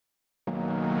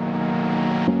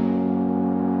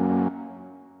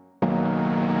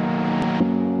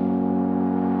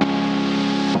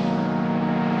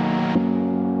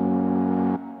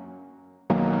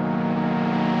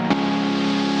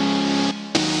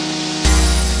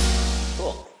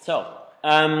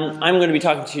I'm going to be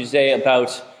talking to you today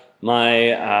about my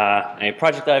a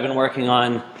project that I've been working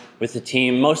on with the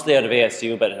team, mostly out of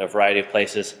ASU, but at a variety of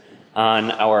places, on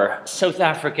our South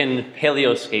African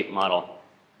paleoscape model.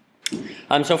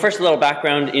 So first, a little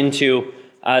background into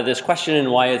this question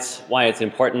and why it's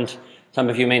important. Some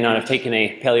of you may not have taken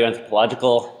a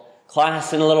paleoanthropological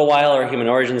class in a little while, or a human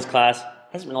origins class. There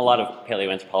hasn't been a lot of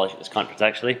paleoanthropology at this conference,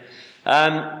 actually.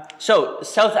 So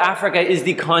South Africa is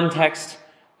the context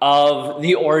of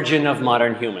the origin of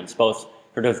modern humans, both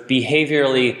sort of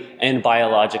behaviorally and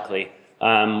biologically.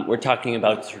 We're talking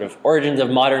about sort of origins of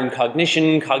modern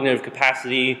cognition, cognitive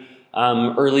capacity,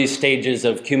 early stages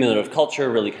of cumulative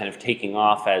culture really kind of taking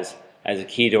off as a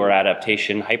key to our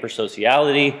adaptation,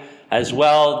 hypersociality as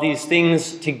well. These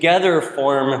things together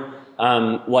form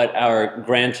what our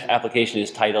grant application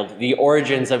is titled, The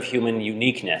Origins of Human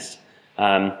Uniqueness.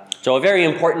 So a very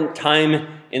important time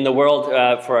in the world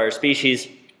for our species.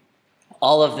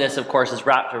 All of this, of course, is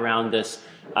wrapped around this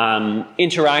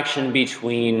interaction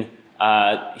between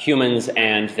humans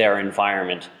and their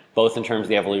environment, both in terms of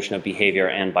the evolution of behavior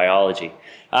and biology.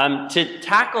 To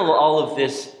tackle all of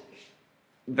this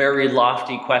very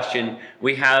lofty question,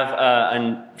 we have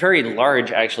a very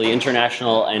large, actually,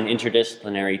 international and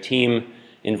interdisciplinary team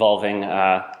involving,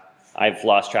 I've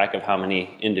lost track of how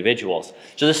many individuals.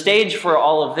 So the stage for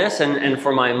all of this and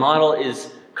for my model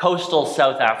is coastal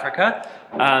South Africa,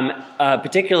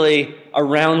 particularly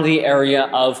around the area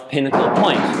of Pinnacle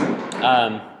Point.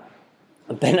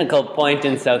 Pinnacle Point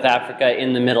in South Africa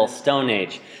in the Middle Stone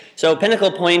Age. So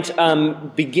Pinnacle Point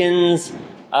begins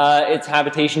its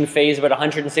habitation phase about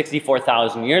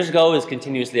 164,000 years ago, is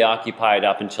continuously occupied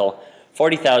up until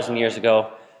 40,000 years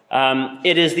ago.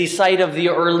 It is the site of the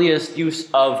earliest use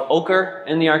of ochre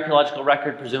in the archaeological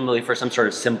record, presumably for some sort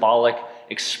of symbolic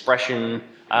expression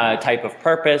type of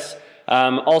purpose.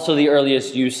 Also the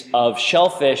earliest use of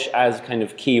shellfish as kind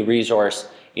of key resource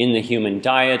in the human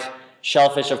diet.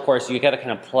 Shellfish, of course, you got to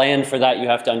kind of plan for that. You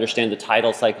have to understand the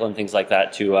tidal cycle and things like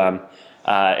that to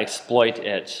exploit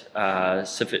it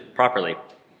properly.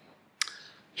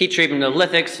 Heat treatment of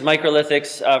lithics,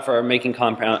 microlithics for making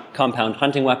compound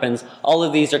hunting weapons. All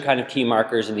of these are kind of key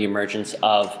markers in the emergence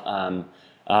of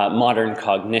modern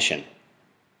cognition.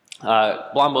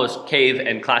 Blombo's Cave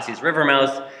and Classy's River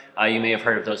Mouth, you may have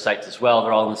heard of those sites as well.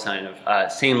 They're all in the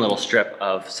same little strip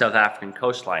of South African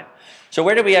coastline. So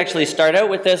where did we actually start out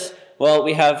with this? Well,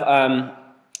 we have our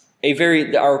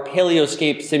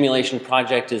paleoscape simulation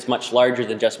project is much larger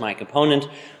than just my component.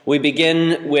 We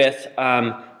begin with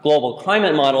global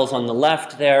climate models on the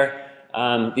left there,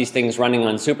 these things running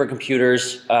on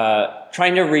supercomputers,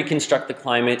 trying to reconstruct the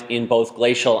climate in both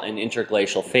glacial and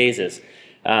interglacial phases.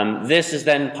 This is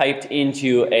then piped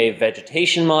into a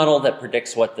vegetation model that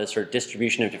predicts what the sort of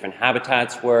distribution of different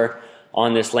habitats were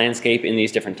on this landscape in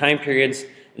these different time periods.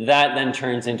 That then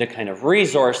turns into kind of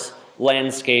resource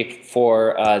landscape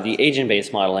for the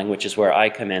agent-based modeling, which is where I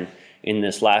come in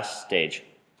this last stage.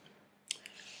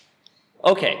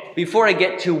 Okay, before I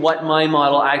get to what my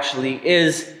model actually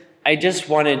is, I just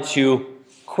wanted to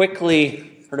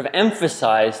quickly sort of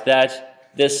emphasize that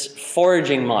this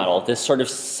foraging model, this sort of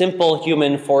simple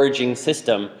human foraging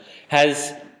system,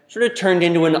 has sort of turned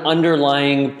into an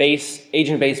underlying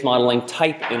agent-based modeling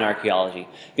type in archaeology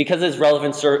because it's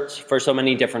relevant for so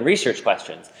many different research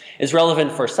questions. It's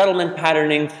relevant for settlement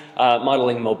patterning,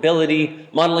 modeling mobility,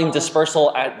 modeling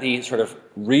dispersal at the sort of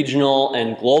regional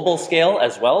and global scale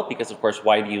as well, because of course,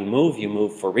 why do you move? You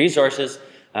move for resources.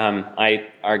 I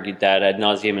argued that ad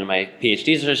nauseum in my PhD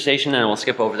dissertation, and we'll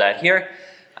skip over that here.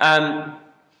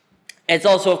 It's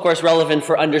also, of course, relevant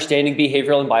for understanding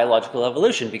behavioral and biological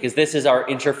evolution because this is our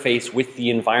interface with the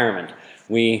environment.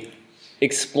 We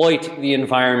exploit the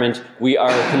environment. We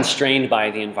are constrained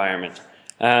by the environment.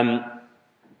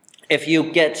 If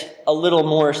you get a little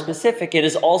more specific, it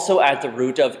is also at the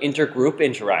root of intergroup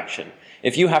interaction.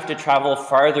 If you have to travel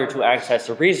farther to access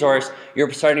a resource,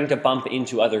 you're starting to bump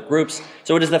into other groups.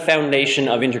 So it is the foundation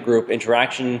of intergroup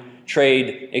interaction,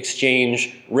 trade,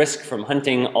 exchange, risk from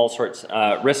hunting, all sorts,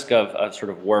 risk of sort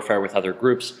of warfare with other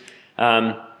groups.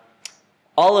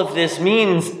 All of this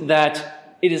means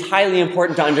that it is highly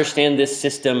important to understand this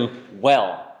system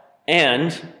well.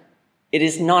 And it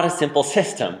is not a simple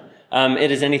system. It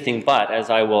is anything but,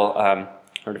 as I will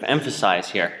sort of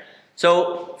emphasize here.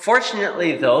 So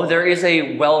fortunately, though, there is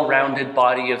a well-rounded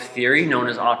body of theory known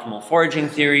as optimal foraging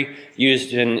theory,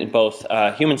 used in both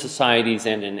human societies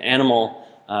and in animal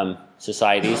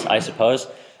societies, I suppose.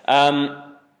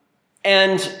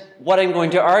 And what I'm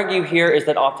going to argue here is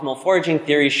that optimal foraging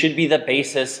theory should be the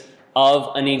basis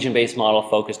of an agent-based model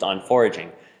focused on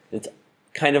foraging. It's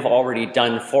kind of already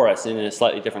done for us in a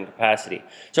slightly different capacity.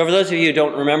 So for those of you who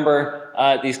don't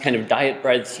remember these kind of diet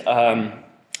breads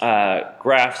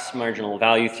graphs, marginal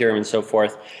value theorem and so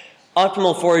forth,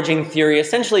 optimal foraging theory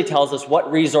essentially tells us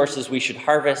what resources we should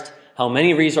harvest, how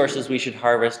many resources we should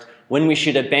harvest, when we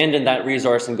should abandon that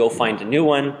resource and go find a new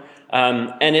one.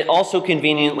 And it also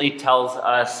conveniently tells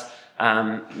us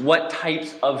what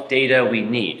types of data we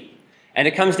need. And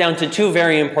it comes down to two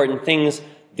very important things: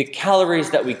 the calories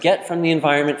that we get from the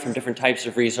environment from different types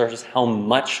of resources, how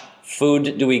much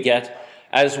food do we get,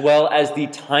 as well as the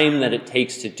time that it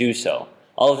takes to do so.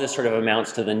 All of this sort of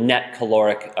amounts to the net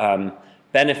caloric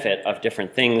benefit of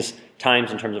different things,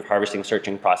 times in terms of harvesting,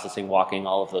 searching, processing, walking,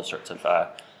 all of those sorts of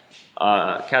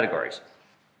categories.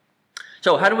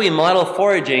 So how do we model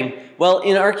foraging? Well,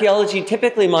 in archaeology,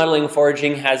 typically modeling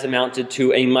foraging has amounted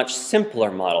to a much simpler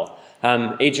model.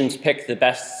 Agents pick the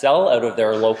best cell out of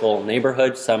their local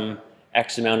neighborhood, some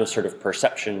X amount of sort of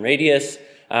perception radius.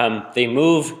 They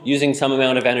move using some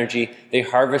amount of energy, they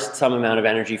harvest some amount of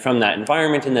energy from that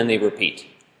environment, and then they repeat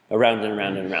around and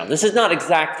around and around. This is not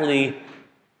exactly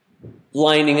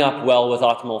lining up well with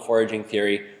optimal foraging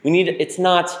theory. It's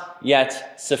not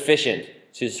yet sufficient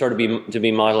to sort of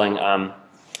be modeling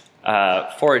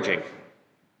foraging.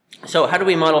 So how do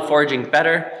we model foraging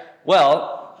better?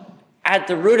 Well, at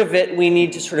the root of it, we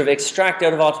need to sort of extract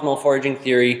out of optimal foraging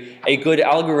theory a good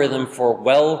algorithm for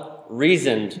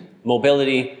well-reasoned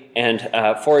mobility and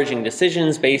foraging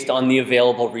decisions based on the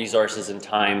available resources and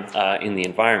time in the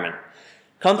environment.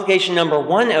 Complication number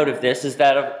one out of this is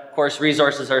that, of course,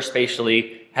 resources are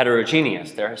spatially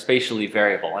heterogeneous. They're spatially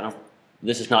variable.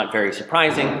 This is not very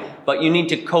surprising, but you need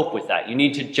to cope with that. You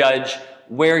need to judge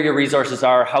where your resources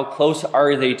are, how close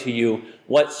are they to you,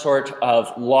 what sort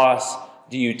of loss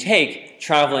do you take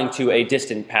traveling to a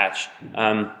distant patch,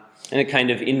 and a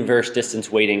kind of inverse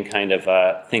distance weighting kind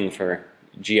of thing for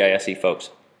GISE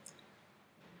folks.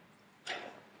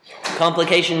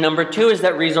 Complication number two is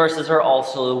that resources are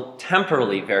also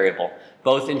temporally variable,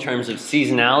 both in terms of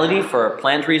seasonality for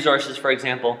plant resources, for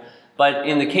example, but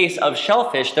in the case of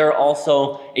shellfish, there are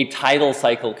also a tidal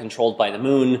cycle controlled by the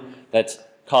moon that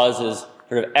causes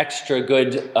sort of extra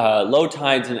good low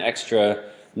tides and extra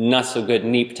not so good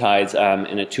neap tides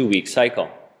in a 2-week cycle.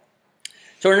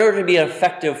 So in order to be an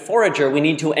effective forager, we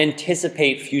need to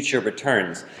anticipate future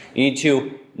returns. You need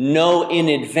to know in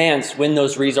advance when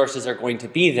those resources are going to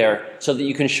be there so that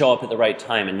you can show up at the right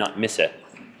time and not miss it.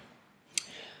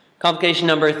 Complication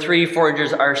number three,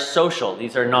 foragers are social.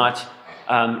 These are not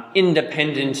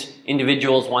independent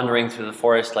individuals wandering through the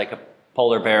forest like a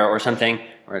polar bear or something,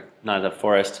 or not a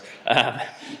forest, but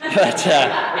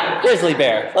grizzly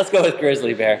bear. Let's go with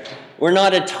grizzly bear. We're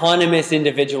not autonomous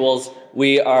individuals.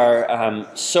 We are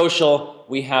social.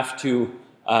 We have to,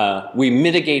 we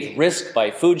mitigate risk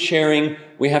by food sharing.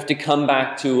 We have to come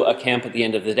back to a camp at the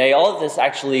end of the day. All of this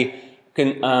actually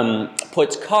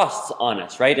puts costs on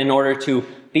us, right? In order to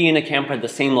be in a camp at the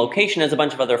same location as a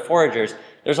bunch of other foragers,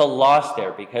 there's a loss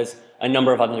there because a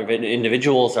number of other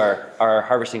individuals are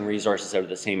harvesting resources out of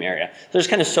the same area. So there's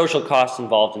kind of social costs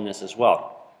involved in this as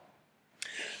well.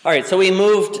 All right, so we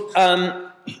moved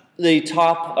the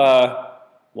top,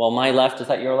 well, my left, is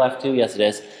that your left too? Yes, it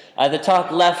is. The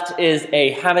top left is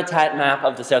a habitat map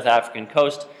of the South African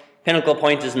coast. Pinnacle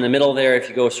Point is in the middle there. If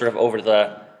you go sort of over to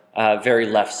the very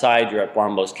left side, you're at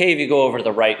Brombo's Cave. You go over to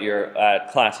the right, you're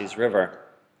at Classy's River.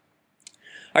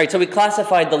 All right, so we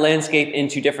classified the landscape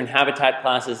into different habitat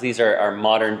classes. These are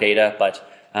modern data, but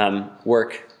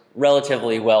work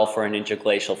relatively well for an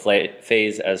interglacial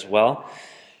phase as well.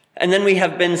 And then we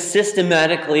have been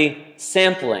systematically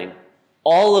sampling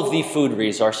all of the food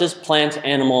resources, plant,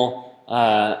 animal,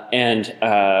 and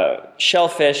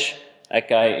shellfish. That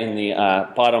guy in the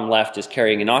bottom left is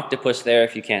carrying an octopus there,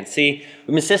 if you can't see.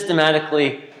 We've been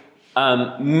systematically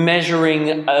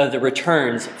measuring the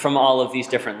returns from all of these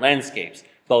different landscapes,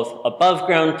 both above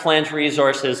ground plant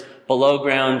resources, below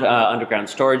ground underground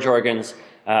storage organs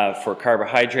for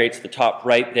carbohydrates. The top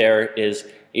right there is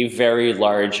a very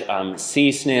large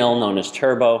sea snail known as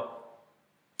turbo,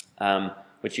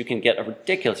 which you can get a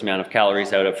ridiculous amount of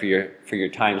calories out of for your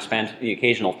time spent. The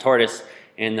occasional tortoise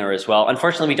in there as well.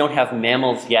 Unfortunately, we don't have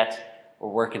mammals yet. We're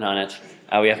working on it.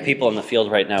 We have people in the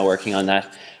field right now working on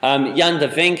that. Jan de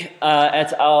Vink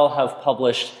et al. Have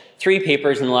published 3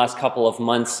 papers in the last couple of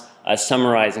months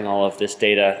summarizing all of this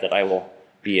data that I will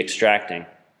be extracting.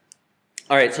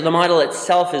 All right, so the model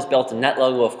itself is built in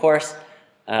NetLogo, of course,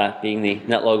 being the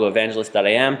NetLogo evangelist that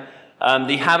I am.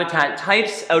 The habitat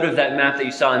types out of that map that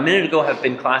you saw a minute ago have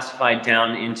been classified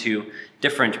down into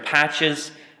different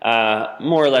patches,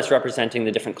 more or less representing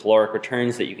the different caloric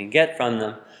returns that you can get from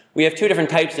them. We have two different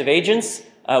types of agents.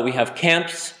 We have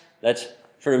camps that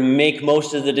sort of make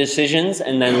most of the decisions,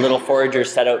 and then little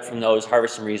foragers set out from those,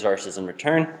 harvest some resources and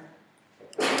return.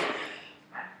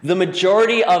 The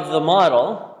majority of the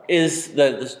model is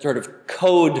the sort of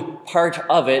code part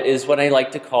of it is what I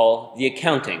like to call the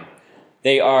accounting.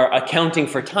 They are accounting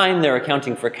for time, they're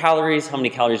accounting for calories, how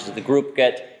many calories does the group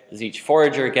get, does each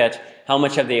forager get, how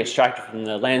much have they extracted from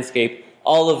the landscape,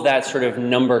 all of that sort of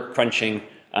number crunching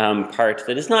part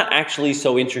that is not actually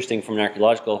so interesting from an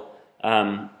archaeological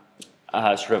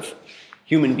sort of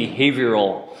human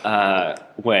behavioral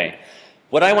way.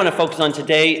 What I want to focus on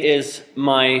today is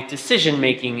my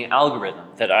decision-making algorithm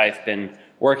that I've been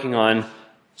working on,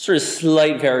 sort of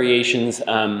slight variations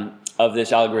of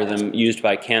this algorithm used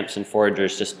by camps and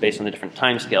foragers just based on the different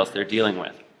timescales they're dealing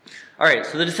with. All right,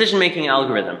 so the decision-making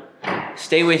algorithm.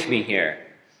 Stay with me here.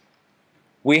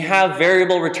 We have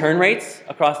variable return rates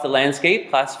across the landscape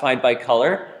classified by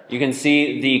color. You can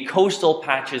see the coastal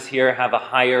patches here have a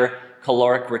higher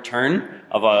caloric return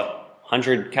of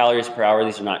 100 calories per hour.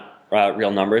 These are not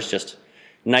real numbers, just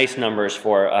nice numbers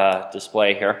for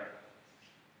display here.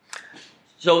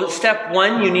 So step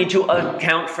one, you need to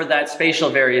account for that spatial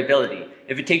variability.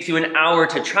 If it takes you an hour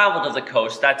to travel to the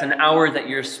coast, that's an hour that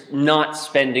you're not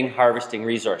spending harvesting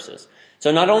resources.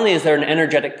 So not only is there an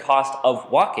energetic cost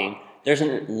of walking, there's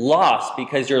a loss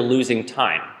because you're losing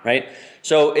time, right?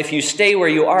 So if you stay where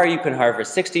you are, you can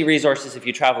harvest 60 resources. If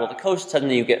you travel to the coast,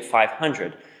 suddenly you get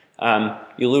 500.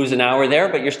 You lose an hour there,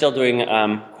 but you're still doing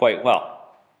quite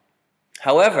well.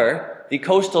 However, the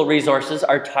coastal resources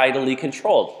are tidally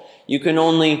controlled. You can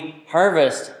only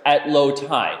harvest at low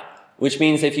tide, which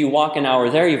means if you walk an hour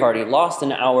there, you've already lost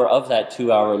an hour of that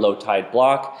 2-hour low tide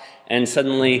block, and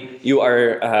suddenly you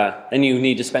are, then you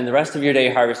need to spend the rest of your day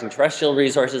harvesting terrestrial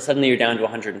resources. Suddenly you're down to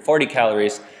 140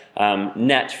 calories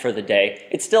net for the day.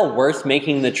 It's still worth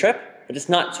making the trip, but it's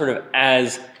not sort of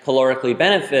as calorically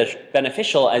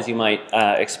beneficial as you might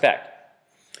expect.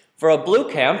 For a blue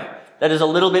camp, that is a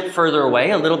little bit further away,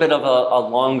 a little bit of a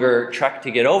longer trek to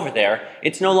get over there,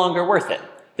 it's no longer worth it.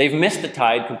 They've missed the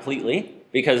tide completely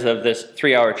because of this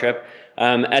 3-hour trip.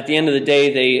 At the end of the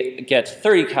day, they get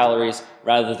 30 calories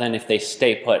rather than if they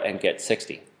stay put and get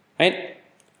 60. Right?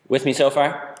 With me so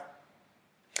far?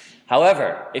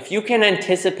 However, if you can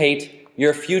anticipate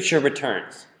your future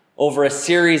returns over a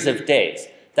series of days,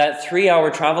 that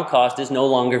 3-hour travel cost is no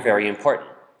longer very important.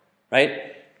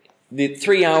 Right? The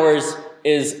 3 hours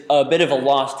is a bit of a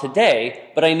loss today,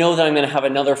 but I know that I'm going to have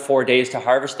another 4 days to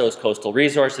harvest those coastal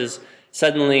resources.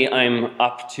 Suddenly I'm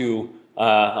up to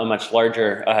a much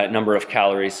larger number of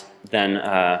calories than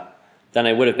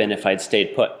I would have been if I'd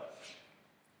stayed put.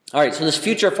 All right, so this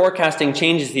future forecasting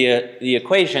changes the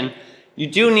equation. You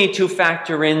do need to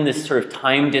factor in this sort of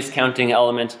time discounting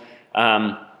element.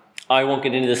 I won't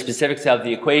get into the specifics of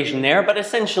the equation there, but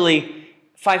essentially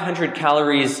 500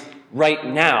 calories right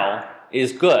now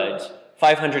is good.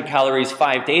 500 calories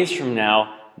 5 days from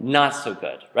now, not so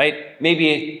good, right?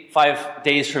 Maybe 5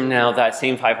 days from now, that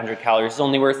same 500 calories is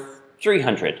only worth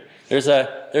 300. There's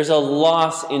a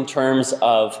loss in terms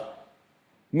of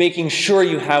making sure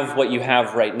you have what you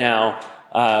have right now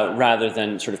rather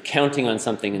than sort of counting on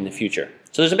something in the future.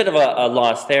 So there's a bit of a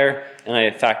loss there, and I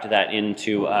factor that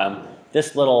into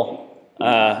this little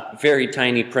very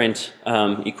tiny print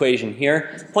equation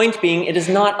here. Point being, it is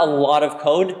not a lot of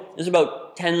code. There's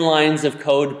about 10 lines of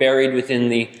code buried within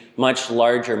the much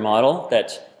larger model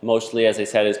that mostly, as I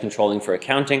said, is controlling for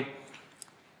accounting.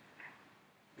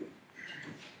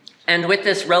 And with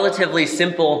this relatively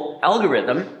simple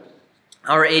algorithm,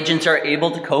 our agents are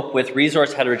able to cope with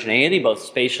resource heterogeneity, both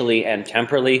spatially and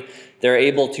temporally. They're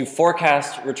able to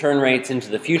forecast return rates into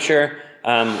the future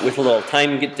with a little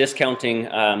time discounting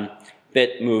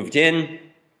bit moved in.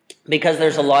 Because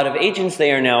there's a lot of agents,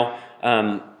 they are now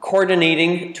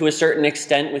coordinating to a certain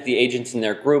extent with the agents in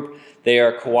their group. They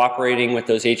are cooperating with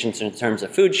those agents in terms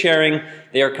of food sharing.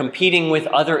 They are competing with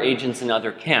other agents in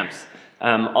other camps.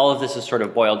 All of this is sort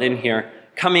of boiled in here.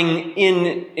 Coming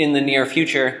in the near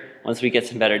future, once we get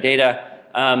some better data,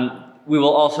 we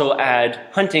will also add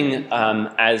hunting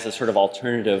as a sort of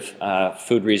alternative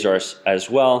food resource as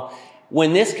well.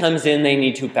 When this comes in, they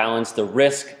need to balance the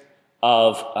risk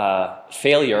of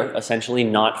failure, essentially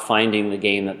not finding the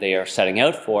game that they are setting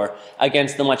out for,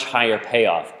 against the much higher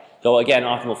payoff. So again,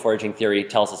 optimal foraging theory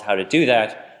tells us how to do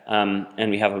that,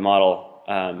 and we have a model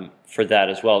for that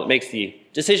as well. It makes the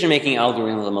decision-making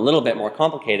algorithm a little bit more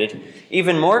complicated.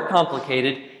 Even more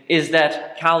complicated is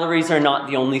that calories are not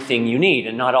the only thing you need,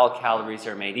 and not all calories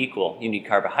are made equal. You need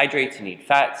carbohydrates, you need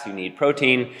fats, you need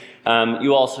protein.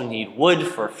 You also need wood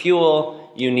for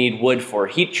fuel. You need wood for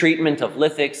heat treatment of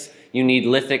lithics. You need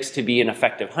lithics to be an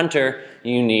effective hunter.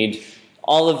 You need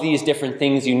all of these different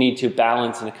things you need to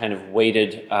balance in a kind of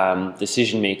weighted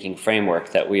decision-making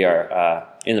framework that we are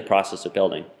in the process of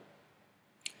building.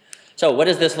 So what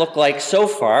does this look like so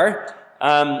far?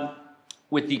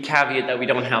 With the caveat that we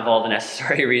don't have all the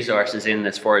necessary resources in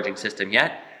this foraging system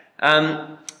yet.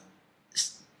 On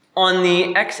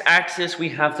the x-axis, we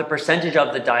have the percentage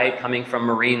of the diet coming from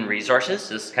marine resources.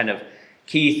 This kind of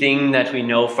key thing that we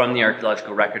know from the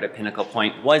archaeological record at Pinnacle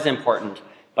Point was important,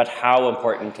 but how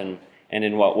important and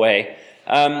in what way.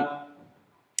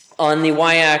 On the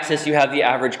y-axis, you have the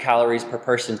average calories per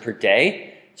person per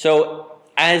day. So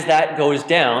as that goes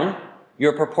down,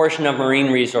 your proportion of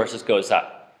marine resources goes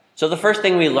up. So the first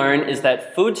thing we learn is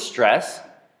that food stress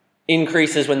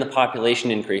increases when the population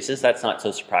increases. That's not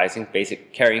so surprising,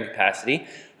 basic carrying capacity.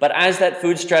 But as that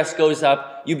food stress goes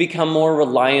up, you become more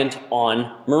reliant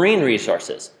on marine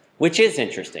resources, which is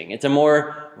interesting. It's a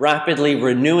more rapidly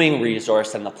renewing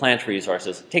resource than the plant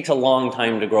resources. It takes a long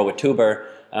time to grow a tuber.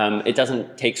 It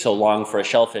doesn't take so long for a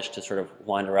shellfish to sort of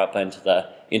wander up into the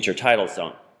inter-tidal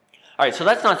zone. All right, so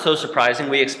that's not so surprising.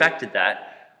 We expected that.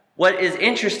 What is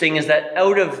interesting is that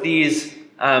out of these,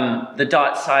 the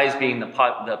dot size being the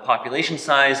population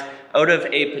size, out of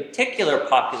a particular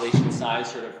population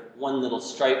size, sort of one little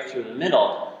stripe through the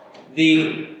middle,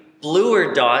 the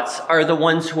bluer dots are the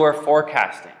ones who are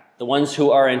forecasting, the ones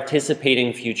who are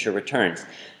anticipating future returns.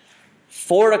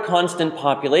 For a constant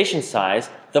population size,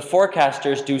 the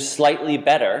forecasters do slightly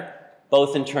better,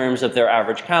 both in terms of their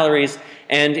average calories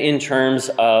and in terms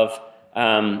of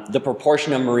the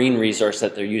proportion of marine resource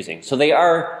that they're using. So they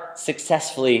are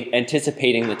successfully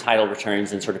anticipating the tidal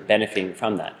returns and sort of benefiting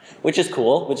from that, which is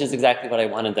cool, which is exactly what I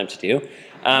wanted them to do.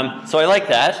 So I like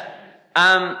that.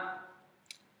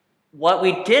 What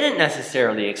we didn't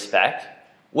necessarily expect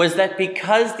was that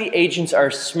because the agents are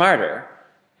smarter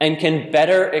and can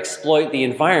better exploit the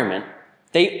environment,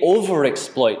 they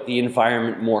overexploit the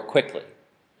environment more quickly.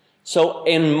 So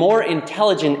a more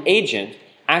intelligent agent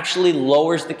actually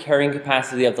lowers the carrying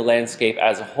capacity of the landscape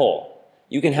as a whole.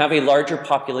 You can have a larger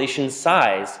population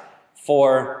size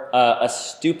for a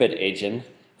stupid agent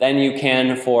than you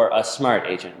can for a smart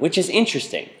agent, which is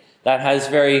interesting. That has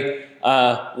very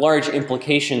large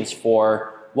implications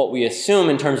for what we assume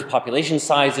in terms of population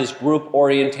sizes, group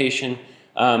orientation,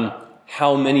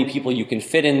 how many people you can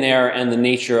fit in there, and the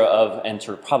nature of and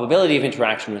sort of probability of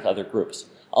interaction with other groups.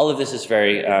 All of this is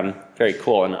very, very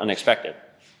cool and unexpected.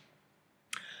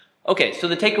 Okay, so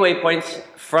the takeaway points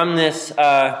from this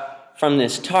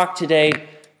talk today: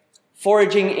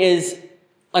 foraging is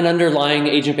an underlying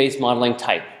agent-based modeling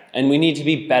type, and we need to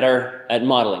be better at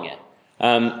modeling it.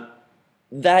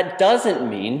 That doesn't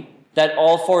mean that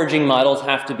all foraging models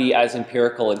have to be as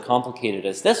empirical and complicated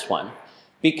as this one,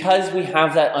 because we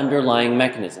have that underlying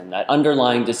mechanism, that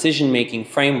underlying decision-making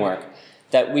framework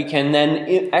that we can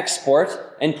then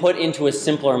export and put into a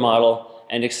simpler model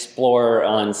and explore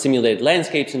on simulated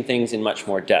landscapes and things in much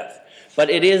more depth. But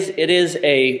it is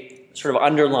a sort of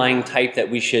underlying type that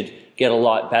we should get a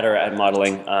lot better at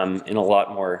modeling in a lot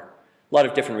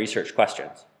of different research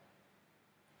questions.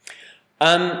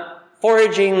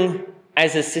 Foraging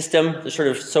as a system, the sort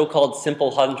of so-called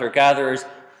simple hunter-gatherers,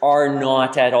 are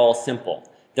not at all simple.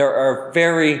 There are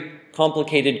very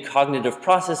complicated cognitive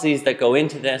processes that go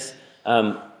into this.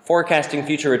 Forecasting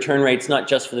future return rates, not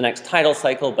just for the next tidal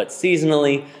cycle, but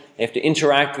seasonally. They have to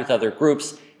interact with other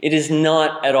groups. It is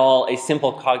not at all a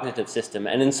simple cognitive system.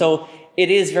 And so it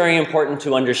is very important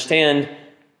to understand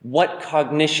what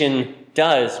cognition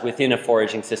does within a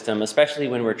foraging system, especially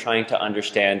when we're trying to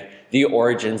understand the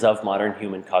origins of modern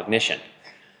human cognition.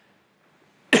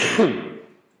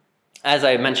 As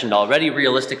I mentioned already,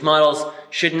 realistic models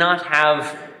should not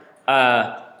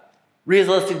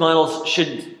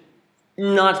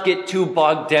get too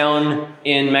bogged down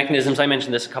in mechanisms. I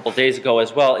mentioned this a couple days ago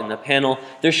as well in the panel.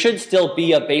 There should still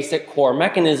be a basic core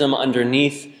mechanism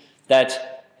underneath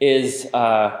that is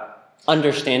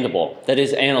understandable, that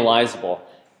is analyzable.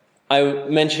 I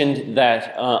mentioned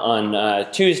that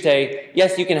on Tuesday.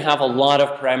 Yes, you can have a lot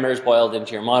of parameters boiled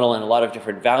into your model and a lot of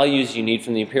different values you need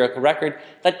from the empirical record.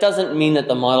 That doesn't mean that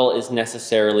the model is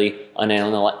necessarily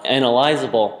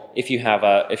unanalyzable if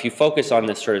you focus on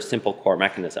this sort of simple core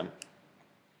mechanism.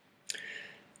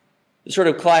 Sort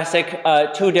of classic,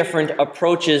 two different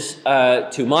approaches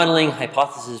to modeling: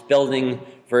 hypothesis building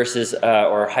versus,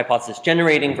 or hypothesis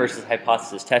generating versus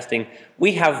hypothesis testing.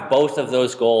 We have both of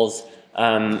those goals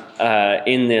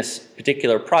in this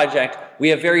particular project. We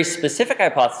have very specific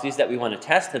hypotheses that we want to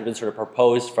test that have been sort of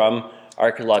proposed from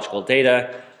archaeological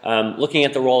data, looking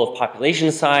at the role of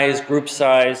population size, group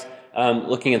size,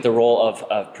 looking at the role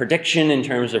of prediction in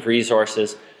terms of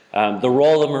resources, the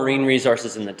role of marine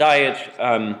resources in the diet,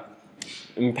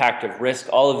 impact of risk,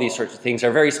 all of these sorts of things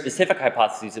are very specific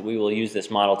hypotheses that we will use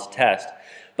this model to test.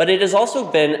 But it has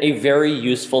also been a very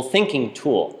useful thinking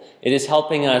tool. It is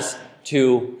helping us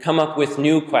to come up with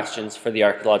new questions for the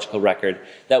archaeological record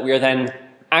that we are then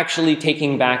actually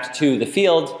taking back to the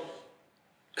field,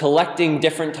 collecting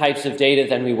different types of data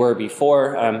than we were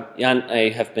before.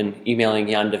 I have been emailing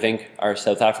Jan de Vink, our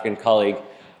South African colleague,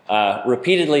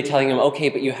 repeatedly telling him, okay,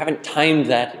 but you haven't timed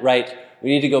that right. We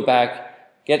need to go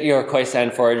back, get your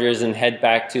Khoisan foragers and head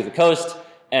back to the coast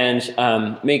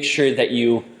and make sure that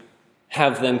you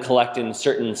have them collect in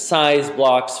certain size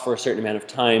blocks for a certain amount of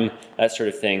time, that sort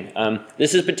of thing.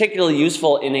 This is particularly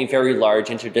useful in a very large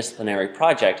interdisciplinary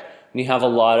project when you have a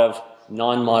lot of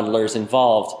non-modelers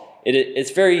involved.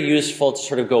 It's very useful to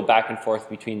sort of go back and forth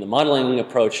between the modeling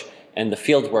approach and the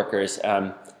field workers,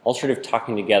 all sort of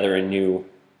talking together in new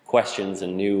questions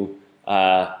and new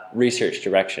research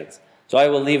directions. So I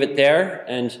will leave it there,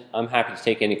 and I'm happy to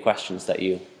take any questions that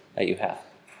you have.